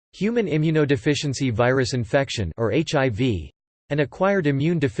Human immunodeficiency virus infection or HIV, and acquired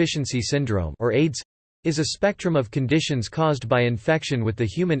immune deficiency syndrome or AIDS is a spectrum of conditions caused by infection with the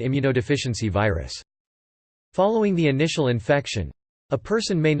human immunodeficiency virus. Following the initial infection, a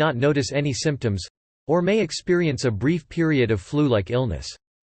person may not notice any symptoms or may experience a brief period of flu-like illness.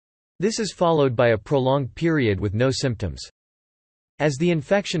 This is followed by a prolonged period with no symptoms. As the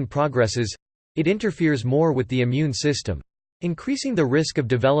infection progresses, it interferes more with the immune system, increasing the risk of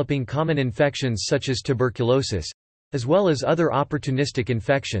developing common infections such as tuberculosis, as well as other opportunistic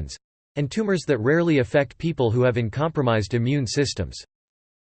infections, and tumors that rarely affect people who have uncompromised immune systems.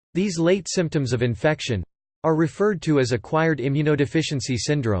 These late symptoms of infection are referred to as acquired immunodeficiency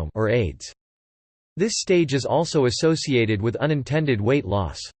syndrome or AIDS. This stage is also associated with unintended weight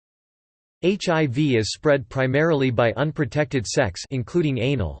loss. HIV is spread primarily by unprotected sex, including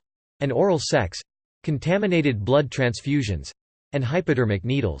anal and oral sex, contaminated blood transfusions, and hypodermic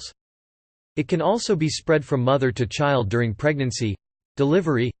needles. It can also be spread from mother to child during pregnancy,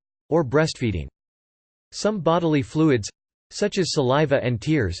 delivery, or breastfeeding. Some bodily fluids, such as saliva and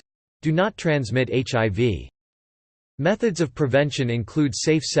tears, do not transmit HIV. Methods of prevention include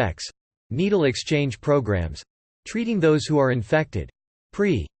safe sex, needle exchange programs, treating those who are infected,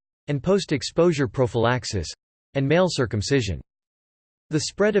 pre- and post-exposure prophylaxis, and male circumcision. The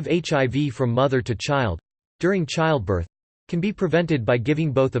spread of HIV from mother to child, during childbirth, can be prevented by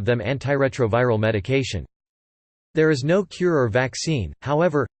giving both of them antiretroviral medication. There is no cure or vaccine,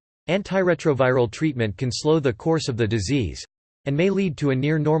 however, antiretroviral treatment can slow the course of the disease, and may lead to a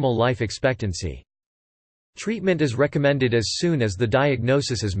near-normal life expectancy. Treatment is recommended as soon as the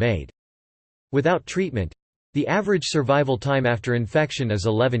diagnosis is made. Without treatment, the average survival time after infection is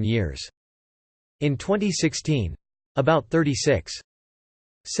 11 years. In 2016, about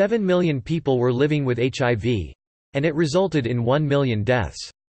 36.7 million people were living with HIV, and it resulted in 1 million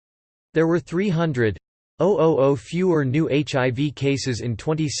deaths. There were 300,000 fewer new HIV cases in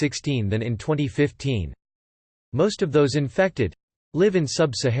 2016 than in 2015. Most of those infected live in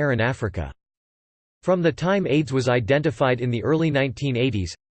sub-Saharan Africa. From the time AIDS was identified in the early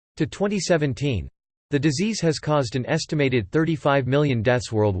 1980s to 2017, the disease has caused an estimated 35 million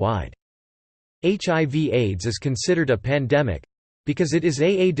deaths worldwide. HIV/AIDS is considered a pandemic because it is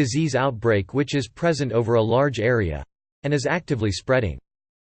a disease outbreak which is present over a large area and is actively spreading.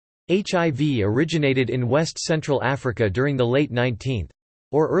 HIV originated in West Central Africa during the late 19th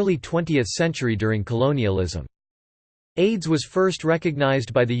or early 20th century during colonialism. AIDS was first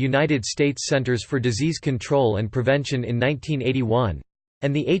recognized by the United States Centers for Disease Control and Prevention in 1981,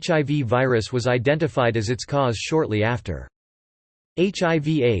 and the HIV virus was identified as its cause shortly after.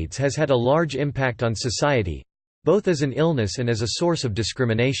 HIV/AIDS has had a large impact on society, both as an illness and as a source of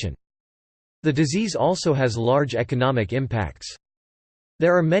discrimination. The disease also has large economic impacts.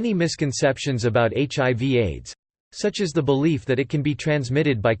 There are many misconceptions about HIV/AIDS, such as the belief that it can be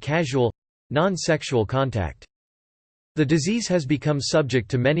transmitted by casual, non-sexual contact. The disease has become subject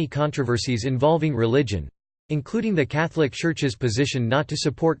to many controversies involving religion, including the Catholic Church's position not to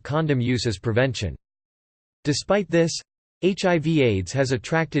support condom use as prevention. Despite this, HIV/AIDS has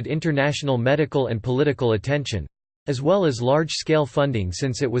attracted international medical and political attention, as well as large-scale funding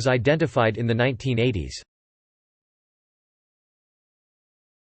since it was identified in the 1980s.